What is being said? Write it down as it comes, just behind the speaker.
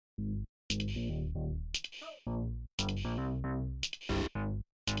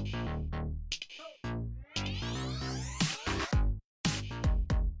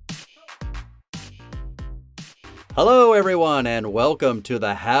Hello, everyone, and welcome to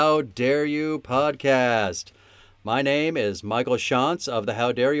the How Dare You podcast. My name is Michael Shantz of the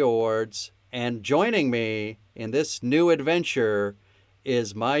How Dare You Awards, and joining me in this new adventure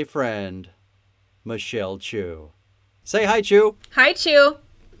is my friend, Michelle Chu. Say hi, Chu. Hi, Chu.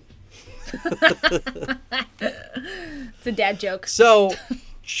 It's a dad joke. So,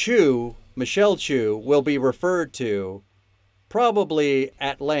 Michelle Chu, will be referred to probably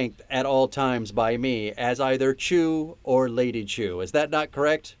at length at all times by me as either Chu or Lady Chu. Is that not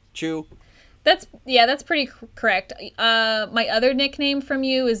correct, Chu? That's pretty correct. My other nickname from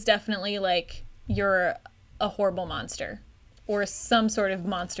you is definitely like you're a horrible monster or some sort of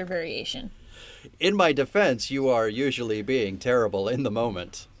monster variation. In my defense, you are usually being terrible in the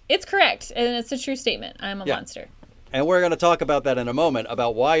moment. It's correct, and it's a true statement. I'm a monster. And we're going to talk about that in a moment,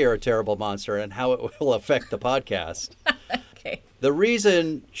 about why you're a terrible monster and how it will affect the podcast. Okay. The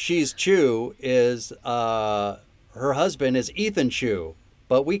reason she's Chu is her husband is Ethan Chu,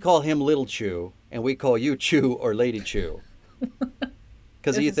 but we call him Little Chu, and we call you Chu or Lady Chu.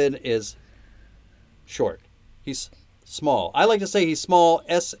 Because Ethan is short. He's small. I like to say he's small,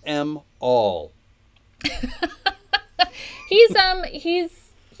 SM all. He's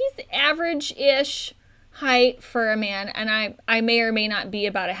average-ish height for a man, and I may or may not be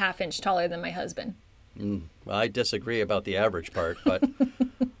about a half inch taller than my husband. I disagree about the average part, but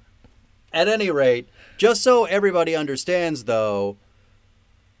at any rate, just so everybody understands, though,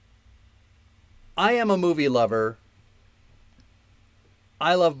 I am a movie lover.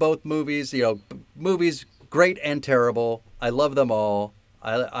 I love both movies, movies great and terrible. I love them all.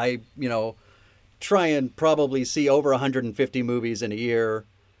 I try and probably see over 150 movies in a year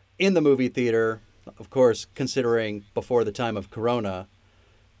in the movie theater, of course, considering before the time of Corona.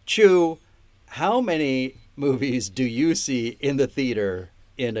 Chu, how many movies do you see in the theater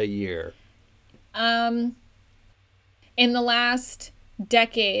in a year? In the last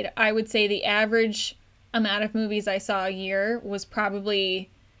decade, I would say the average amount of movies I saw a year was probably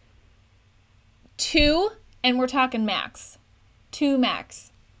 2, and we're talking max. 2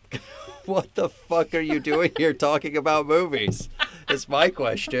 max. What the fuck are you doing here talking about movies? Is my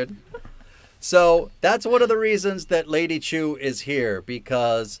question. So that's one of the reasons that Lady Chu is here,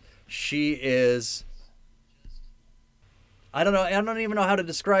 because she is, I don't even know how to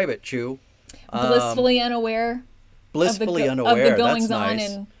describe it, Chu. Blissfully unaware. Blissfully of unaware. the goings That's on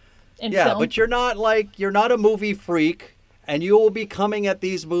nice. in Yeah, film. but you're not a movie freak, and you will be coming at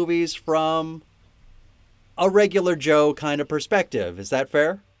these movies from a regular Joe kind of perspective. Is that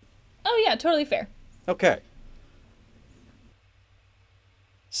fair? Oh yeah, totally fair. Okay.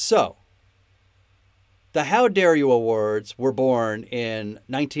 So, the How Dare You Awards were born in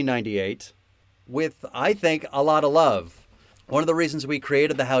 1998 with, I think, a lot of love. One of the reasons we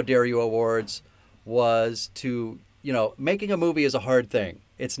created the How Dare You Awards was to, making a movie is a hard thing.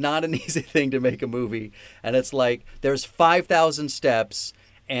 It's not an easy thing to make a movie. And it's like there's 5,000 steps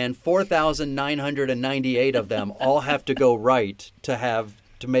and 4,998 of them all have to go right to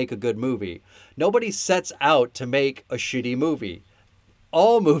make a good movie. Nobody sets out to make a shitty movie.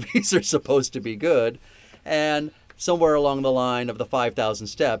 All movies are supposed to be good. And somewhere along the line of the 5,000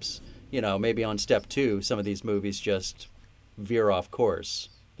 steps, maybe on step 2, some of these movies just veer off course.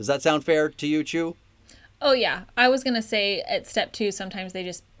 Does that sound fair to you, Chu? Oh yeah, I was gonna say at step 2 sometimes they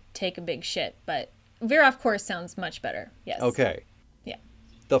just take a big shit, but veer off course sounds much better. Yes. Okay. Yeah.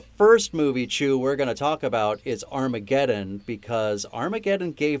 The first movie, Chu, we're going to talk about is Armageddon, because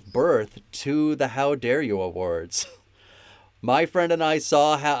Armageddon gave birth to the How Dare You Awards. My friend and I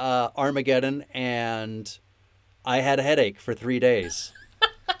saw Armageddon, and I had a headache for 3 days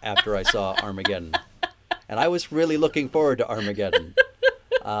after I saw Armageddon. And I was really looking forward to Armageddon.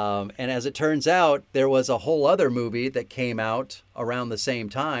 And as it turns out, there was a whole other movie that came out around the same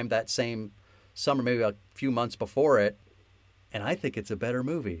time, that same summer, maybe a few months before it. And I think it's a better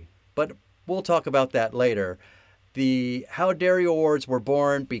movie. But we'll talk about that later. The How Dare You Awards were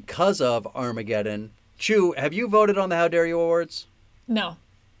born because of Armageddon. Chu, have you voted on the How Dare You Awards? No.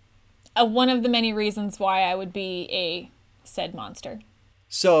 One of the many reasons why I would be a said monster.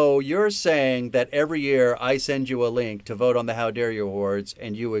 So you're saying that every year I send you a link to vote on the How Dare You Awards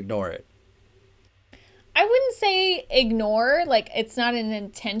and you ignore it? I wouldn't say ignore, like it's not an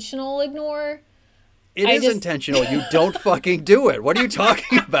intentional ignore. It is intentional. You don't fucking do it. What are you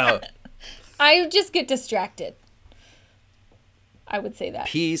talking about? I just get distracted. I would say that.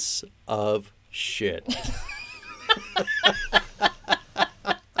 Piece of shit.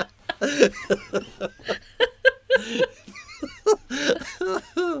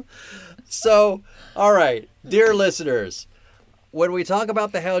 So, all right, dear listeners, when we talk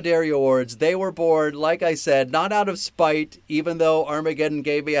about the How Dare You Awards, they were born, like I said, not out of spite, even though Armageddon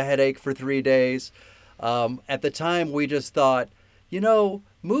gave me a headache for 3 days. At the time, we just thought,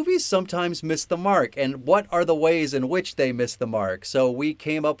 movies sometimes miss the mark. And what are the ways in which they miss the mark? So we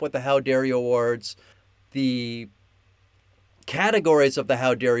came up with the How Dare You Awards. The categories of the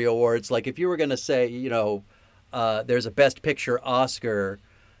How Dare You Awards, like if you were going to say, there's a Best Picture Oscar,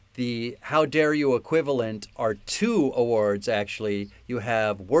 the How Dare You equivalent are 2 awards, actually. You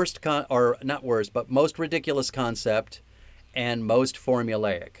have Most Ridiculous Concept and Most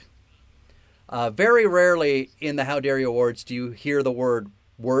Formulaic. Very rarely in the How Dare You Awards do you hear the word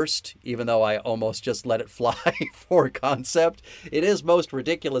worst, even though I almost just let it fly for concept. It is Most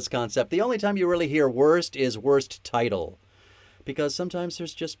Ridiculous Concept. The only time you really hear worst is worst title, because sometimes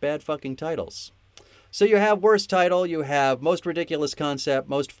there's just bad fucking titles. So you have worst title, you have Most Ridiculous Concept,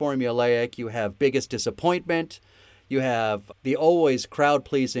 Most Formulaic, you have Biggest Disappointment, you have the always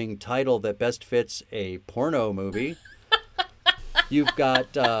crowd-pleasing title that best fits a porno movie. You've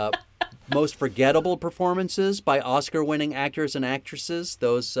got Most Forgettable Performances by Oscar-winning actors and actresses.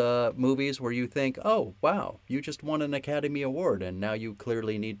 Those movies where you think, oh, wow, you just won an Academy Award and now you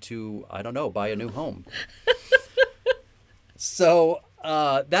clearly need to, buy a new home. So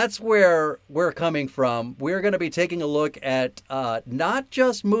that's where we're coming from. We're going to be taking a look at not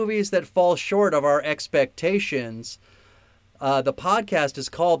just movies that fall short of our expectations. The podcast is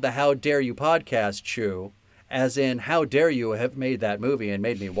called the How Dare You Podcast, Chew. As in, how dare you have made that movie and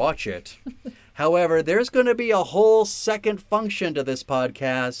made me watch it. However, there's going to be a whole second function to this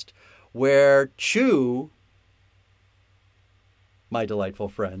podcast where Chew, my delightful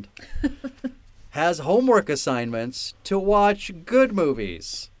friend, has homework assignments to watch good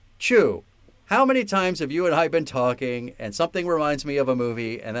movies. Chew, how many times have you and I been talking and something reminds me of a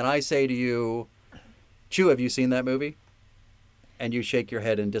movie and then I say to you, Chew, have you seen that movie? And you shake your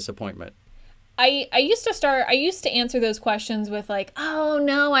head in disappointment. I used to answer those questions with like, oh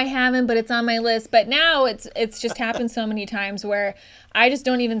no, I haven't, but it's on my list. But now it's just happened so many times where I just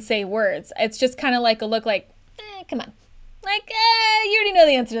don't even say words. It's just kind of like a look like, come on. Like, you already know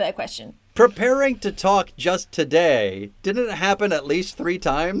the answer to that question. Preparing to talk just today, didn't it happen at least 3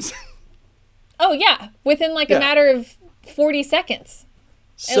 times? Oh yeah, within a matter of 40 seconds.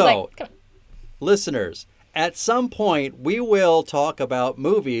 So, come on. Listeners, at some point, we will talk about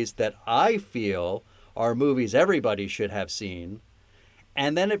movies that I feel are movies everybody should have seen.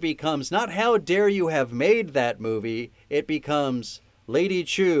 And then it becomes not how dare you have made that movie. It becomes, Lady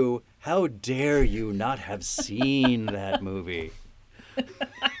Chew, how dare you not have seen that movie?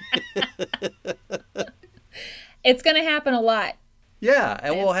 It's going to happen a lot. Yeah,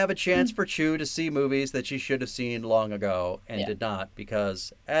 and we'll have a chance for Chew to see movies that she should have seen long ago and did not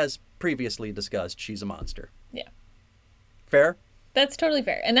because, as previously discussed, she's a monster. Yeah. Fair? That's totally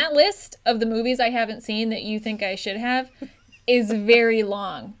fair. And that list of the movies I haven't seen that you think I should have is very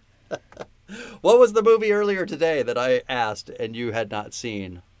long. What was the movie earlier today that I asked and you had not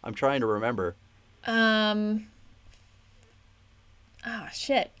seen? I'm trying to remember.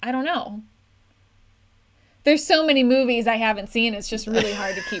 Shit. I don't know. There's so many movies I haven't seen, it's just really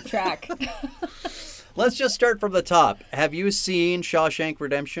hard to keep track. Let's just start from the top. Have you seen Shawshank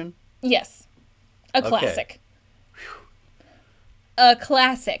Redemption? Yes. A classic. A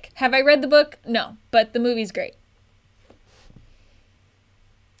classic. Have I read the book? No, but the movie's great.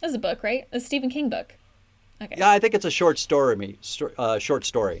 That's a book, right? A Stephen King book. Okay. Yeah, I think it's a short story. Short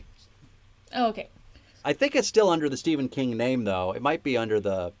story. Oh, okay. I think it's still under the Stephen King name, though. It might be under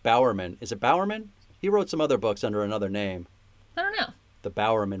the Bowerman. Is it Bowerman? He wrote some other books under another name. I don't know. The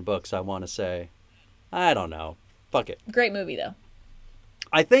Bowerman books, I want to say. I don't know. Fuck it. Great movie, though.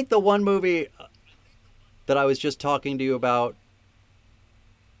 I think the one movie that I was just talking to you about,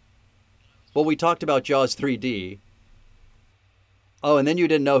 well, we talked about Jaws 3D. Oh, and then you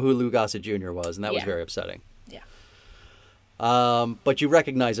didn't know who Lou Gossett Jr. was, and that was very upsetting. Yeah. But you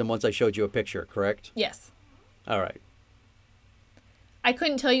recognize him once I showed you a picture, correct? Yes. All right. I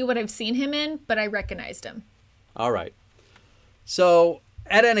couldn't tell you what I've seen him in, but I recognized him. All right. So,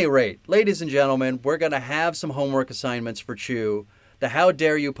 at any rate, ladies and gentlemen, we're going to have some homework assignments for Chew. The How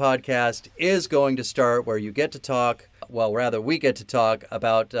Dare You podcast is going to start where you get to talk, well, rather, we get to talk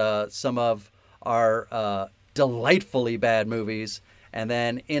about some of our delightfully bad movies. And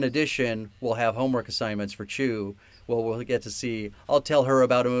then, in addition, we'll have homework assignments for Chew. Well, we'll get to see, I'll tell her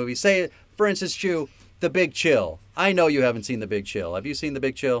about a movie. Say, for instance, Chew, The Big Chill. I know you haven't seen The Big Chill. Have you seen The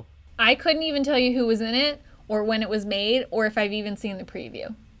Big Chill? I couldn't even tell you who was in it, or when it was made, or if I've even seen the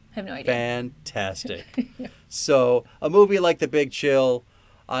preview. I have no idea. Fantastic. So, a movie like The Big Chill,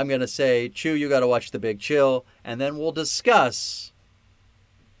 I'm going to say, Chew, you got to watch The Big Chill, and then we'll discuss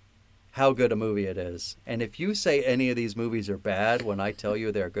how good a movie it is. And if you say any of these movies are bad when I tell you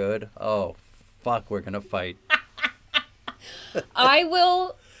they're good, oh, fuck, we're going to fight. I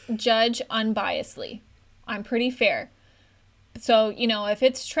will judge unbiasedly. I'm pretty fair. So, if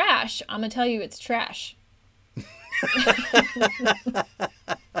it's trash, I'm going to tell you it's trash.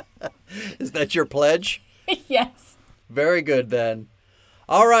 Is that your pledge? Yes. Very good, then.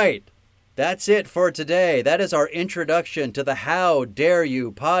 All right. That's it for today. That is our introduction to the How Dare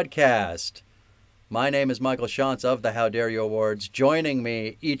You podcast. My name is Michael Shantz of the How Dare You Awards. Joining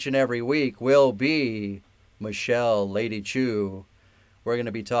me each and every week will be Michelle Lady Chew. We're going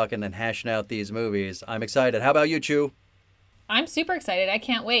to be talking and hashing out these movies. I'm excited. How about you, Chew? I'm super excited. I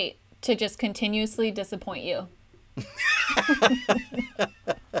can't wait to just continuously disappoint you.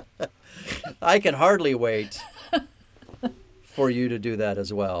 I can hardly wait for you to do that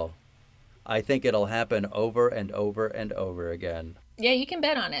as well. I think it'll happen over and over and over again. Yeah, you can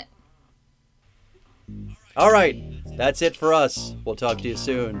bet on it. All right. That's it for us. We'll talk to you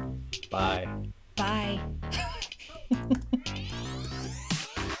soon. Bye. Bye.